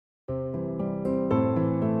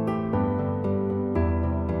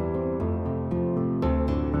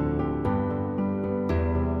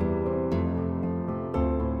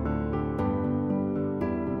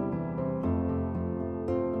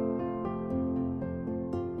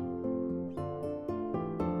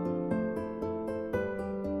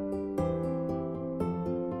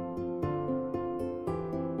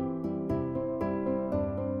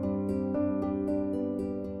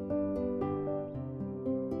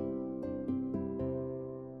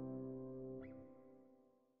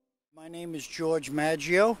name is George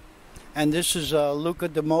Maggio, and this is Luca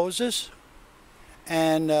de Moses,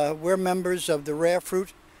 and we're members of the Rare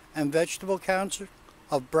Fruit and Vegetable Council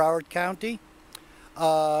of Broward County.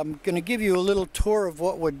 I'm going to give you a little tour of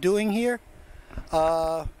what we're doing here.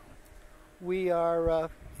 We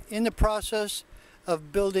are in the process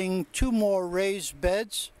of building 2 more raised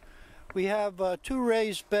beds. We have 2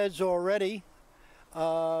 raised beds already.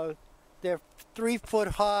 They're 3 foot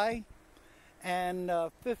high and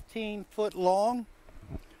 15 foot long.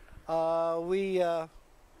 We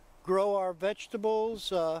grow our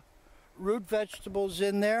vegetables, root vegetables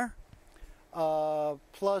in there,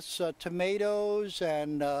 plus tomatoes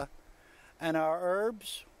and our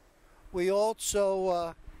herbs. We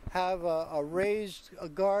also have a raised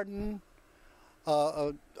garden,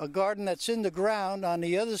 a garden that's in the ground on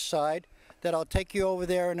the other side that I'll take you over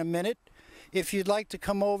there in a minute. If you'd like to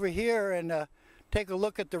come over here and take a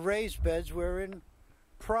look at the raised beds, we're in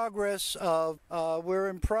progress.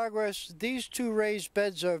 These 2 raised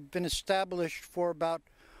beds have been established for about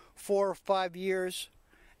 4 or 5 years,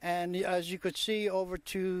 and as you could see over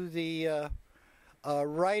to the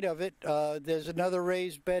right of it, there's another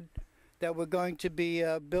raised bed that we're going to be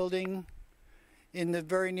building in the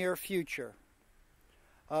very near future.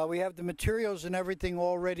 We have the materials and everything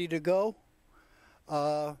all ready to go.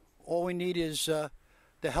 All we need is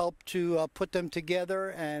the help to put them together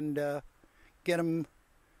and get them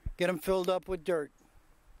filled up with dirt.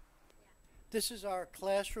 This is our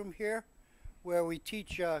classroom here, where we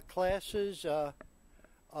teach classes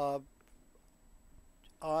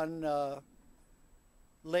on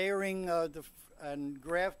layering and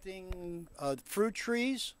grafting fruit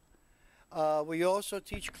trees. We also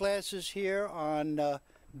teach classes here on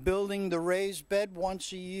building the raised bed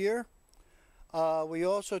once a year. We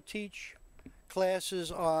also teach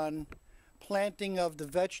classes on planting of the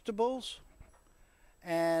vegetables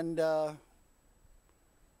and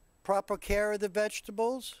proper care of the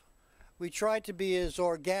vegetables. We try to be as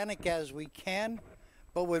organic as we can,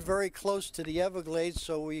 but we're very close to the Everglades,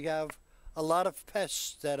 so we have a lot of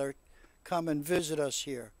pests that come and visit us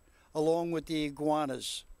here, along with the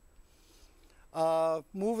iguanas.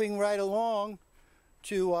 Moving right along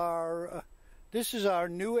to our, this is our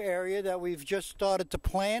new area that we've just started to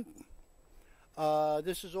plant.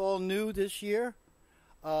 This is all new this year.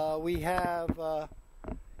 We have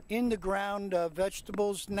in the ground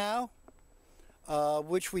vegetables now,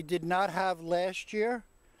 which we did not have last year.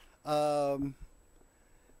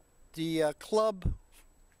 The club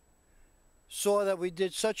saw that we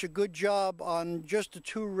did such a good job on just the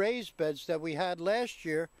 2 raised beds that we had last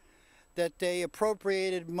year that they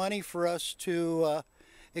appropriated money for us to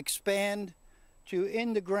expand to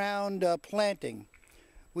in the ground planting.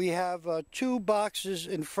 We have 2 boxes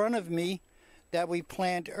in front of me that we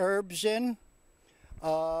plant herbs in.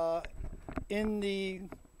 In the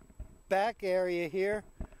back area here,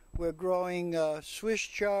 we're growing Swiss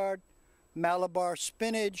chard, Malabar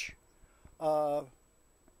spinach,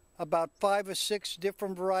 about 5 or 6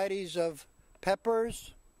 different varieties of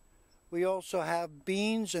peppers. We also have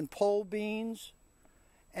beans and pole beans,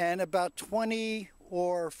 and about 20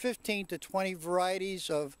 or 15 to 20 varieties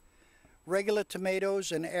of regular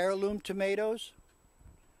tomatoes and heirloom tomatoes.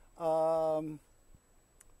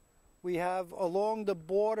 We have along the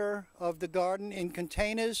border of the garden in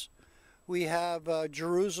containers, we have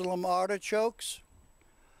Jerusalem artichokes.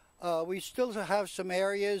 We still have some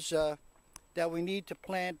areas that we need to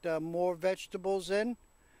plant more vegetables in,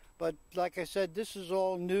 but like I said, this is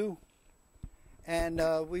all new, and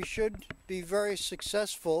we should be very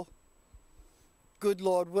successful, good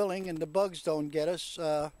Lord willing, and the bugs don't get us,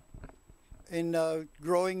 in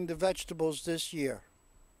growing the vegetables this year.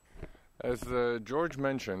 As George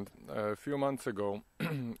mentioned, a few months ago,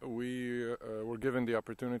 we were given the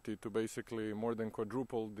opportunity to basically more than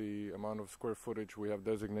quadruple the amount of square footage we have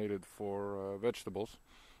designated for vegetables.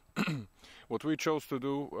 What we chose to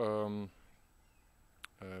do,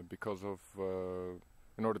 because of,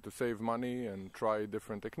 in order to save money and try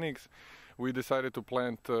different techniques, we decided to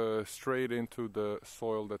plant straight into the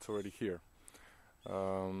soil that's already here.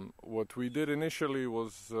 What we did initially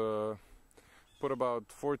was put about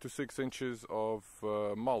 4 to 6 inches of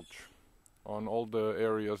mulch on all the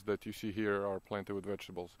areas that you see here are planted with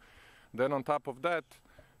vegetables. Then on top of that,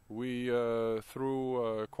 we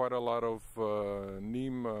threw quite a lot of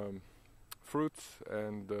neem fruits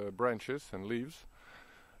and branches and leaves.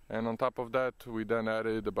 And on top of that, we then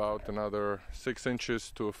added about another 6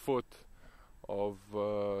 inches to a foot of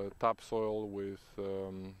topsoil with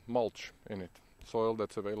mulch in it. Soil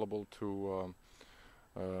that's available to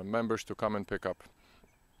members to come and pick up.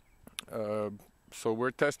 So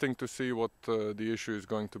we're testing to see what the issue is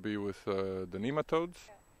going to be with the nematodes.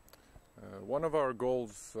 One of our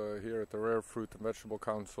goals here at the Rare Fruit and Vegetable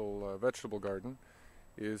Council vegetable garden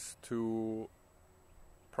is to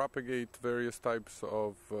propagate various types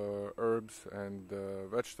of herbs and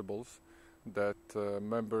vegetables that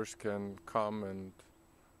members can come and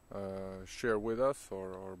share with us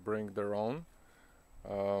or bring their own.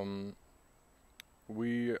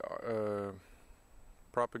 We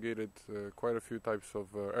propagated quite a few types of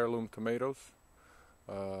heirloom tomatoes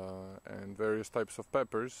and various types of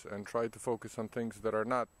peppers, and tried to focus on things that are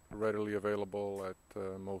not readily available at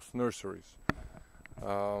most nurseries.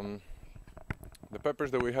 The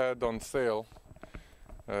peppers that we had on sale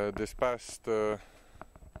for this past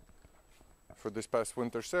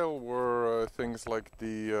winter sale were things like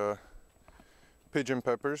the pigeon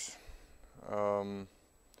peppers,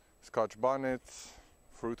 Scotch bonnets,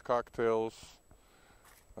 fruit cocktails,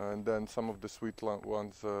 and then some of the sweet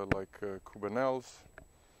ones like Cubanelles,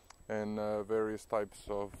 and various types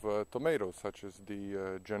of tomatoes such as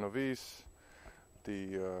the Genovese,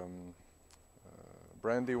 the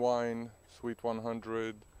Brandywine, Sweet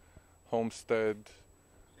 100, Homestead,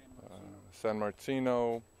 San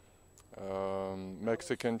Martino,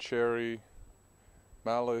 Mexican Cherry,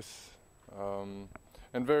 Malice,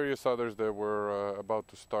 and various others that we're about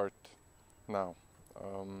to start now.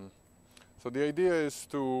 So the idea is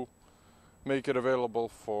to make it available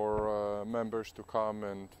for members to come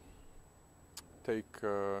and take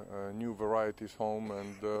new varieties home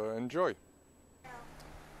and enjoy.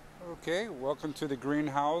 Okay, welcome to the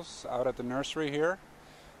greenhouse out at the nursery here.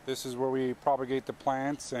 This is where we propagate the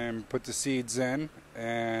plants and put the seeds in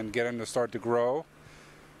and get them to start to grow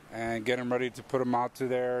and get them ready to put them out to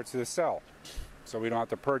the sell. So we don't have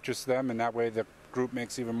to purchase them, and that way the group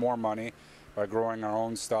makes even more money by growing our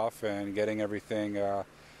own stuff and getting everything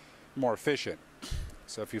more efficient.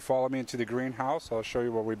 So if you follow me into the greenhouse, I'll show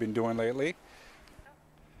you what we've been doing lately.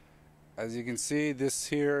 As you can see, this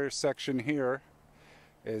here section here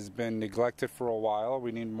has been neglected for a while.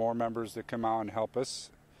 We need more members to come out and help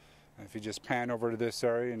us. And if you just pan over to this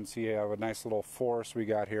area and see, you have a nice little forest we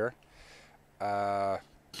got here.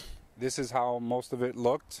 This is how most of it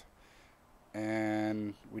looked,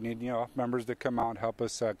 and we need members to come out and help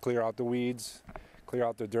us clear out the weeds, clear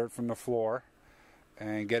out the dirt from the floor,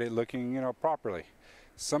 and get it looking properly.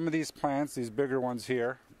 Some of these plants, these bigger ones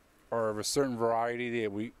here, are of a certain variety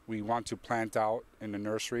that we want to plant out in the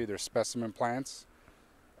nursery. They're specimen plants.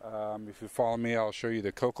 If you follow me, I'll show you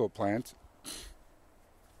the cocoa plant.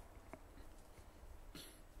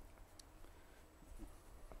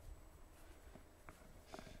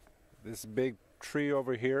 This big tree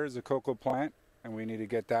over here is a cocoa plant, and we need to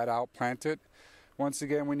get that out planted. Once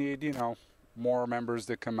again, we need more members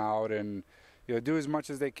to come out and do as much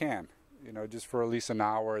as they can, just for at least an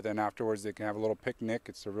hour. Then afterwards they can have a little picnic.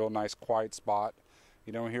 It's a real nice quiet spot.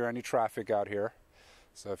 You don't hear any traffic out here.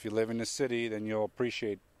 So if you live in the city, then you'll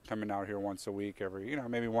appreciate coming out here once a week,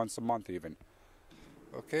 maybe once a month even.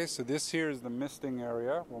 Okay, so this here is the misting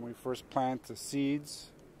area when we first plant the seeds,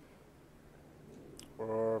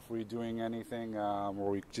 or if we're doing anything where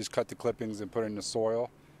we just cut the clippings and put it in the soil.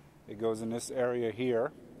 It goes in this area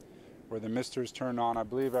here where the misters turn on, I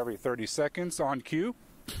believe, every 30 seconds on cue.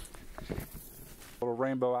 Little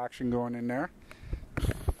rainbow action going in there.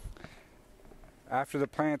 After the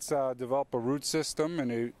plants develop a root system and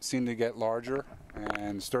they seem to get larger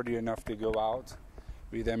and sturdy enough to go out,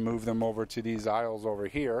 we then move them over to these aisles over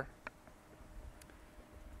here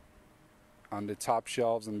on the top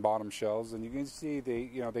shelves and bottom shelves, and you can see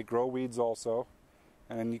they grow weeds also,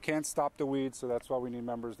 and you can't stop the weeds, so that's why we need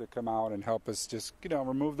members to come out and help us just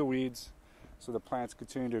remove the weeds so the plants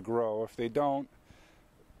continue to grow. If they don't,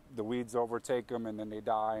 the weeds overtake them and then they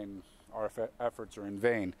die, and our efforts are in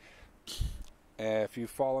vain. If you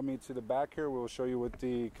follow me to the back here, we'll show you what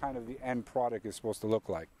the end product is supposed to look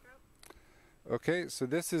like. Okay, so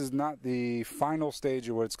this is not the final stage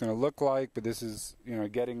of what it's going to look like, but this is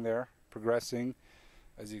getting there, progressing.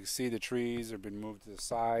 As you can see, the trees have been moved to the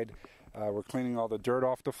side. We're cleaning all the dirt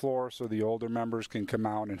off the floor so the older members can come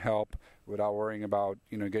out and help without worrying about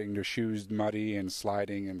getting their shoes muddy and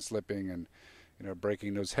sliding and slipping and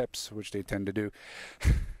breaking those hips, which they tend to do.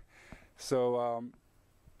 So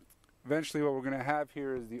eventually what we're going to have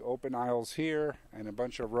here is the open aisles here and a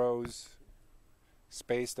bunch of rows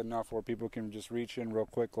spaced enough where people can just reach in real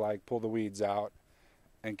quick, like pull the weeds out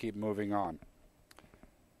and keep moving on.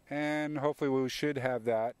 And hopefully we should have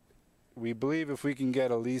that. We believe if we can get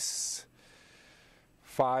at least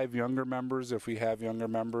 5 younger members, if we have younger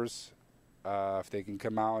members, if they can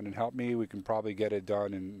come out and help me, we can probably get it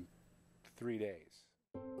done in 3 days.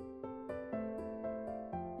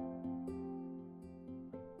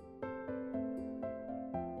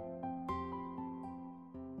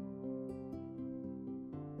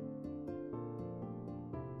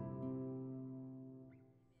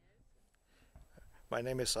 My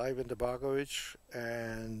name is Ivan Debagovich,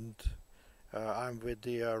 and I'm with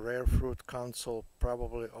the Rare Fruit Council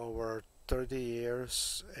probably over 30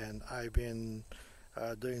 years, and I've been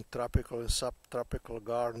doing tropical and subtropical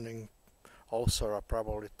gardening also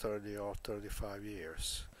probably 30 or 35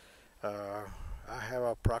 years. I have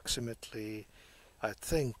approximately, I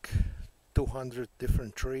think, 200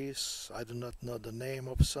 different trees. I do not know the name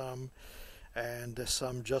of some, and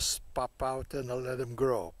some just pop out and I let them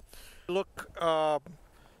grow. Look,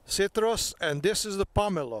 citrus, and this is the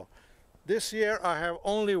pomelo. This year I have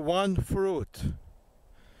only one fruit.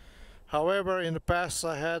 However, in the past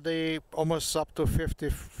I had almost up to 50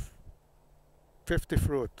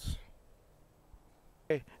 fruits.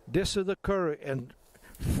 Okay, this is the curry, and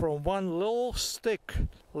from one little stick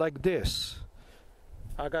like this,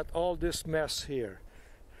 I got all this mess here.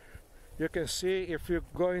 You can see, if you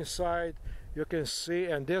go inside, you can see,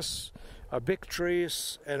 and this big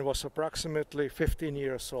trees, and was approximately 15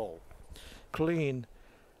 years old. Clean,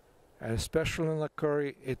 and especially in the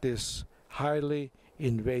curry, it is highly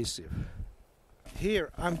invasive.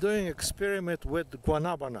 Here I'm doing experiment with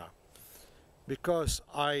guanabana because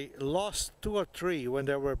I lost 2 or 3 when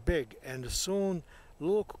they were big, and soon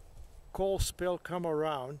little cold spell come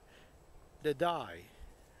around, they die.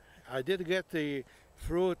 I did get the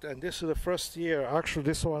fruit, and this is the first year. Actually,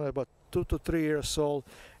 this one is about 2 to 3 years old,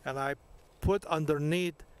 and I put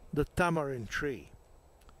underneath the tamarind tree,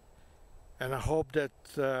 and I hope that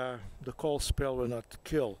the cold spell will not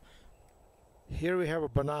kill. Here we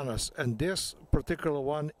have bananas, and this particular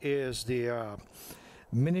one is the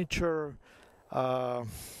miniature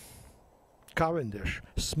Cavendish,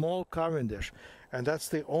 small Cavendish, and that's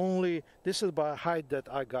the only, this is by height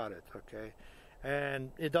that I got it, okay? And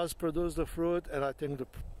it does produce the fruit, and I think the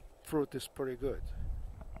fruit is pretty good.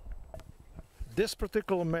 This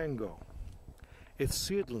particular mango, it's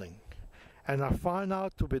seedling, and I found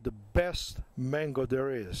out to be the best mango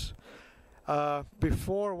there is.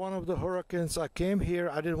 Before one of the hurricanes, I came here,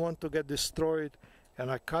 I didn't want to get destroyed,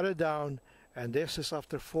 and I cut it down, and this is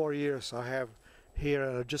after 4 years I have here,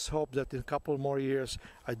 and I just hope that in a couple more years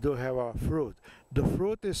I do have a fruit. The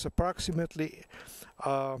fruit is approximately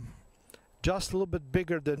just a little bit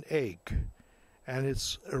bigger than egg, and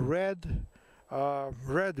it's red,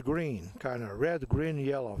 red-green, kind of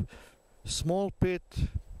red-green-yellow. Small pit,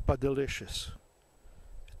 but delicious.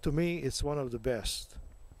 To me, it's one of the best.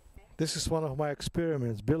 This is one of my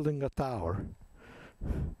experiments, building a tower.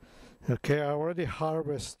 Okay, I already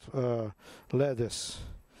harvest lettuce,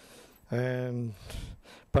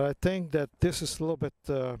 but I think that this is a little bit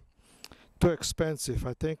too expensive.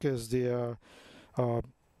 I think is the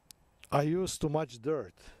I use too much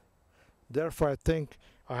dirt. Therefore, I think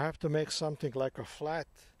I have to make something like a flat,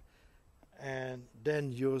 and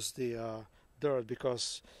then use the dirt,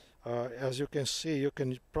 because as you can see, you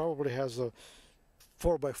can probably has a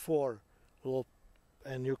 4x4 little,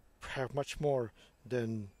 and you have much more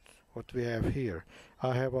than what we have here.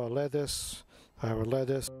 I have a lettuce.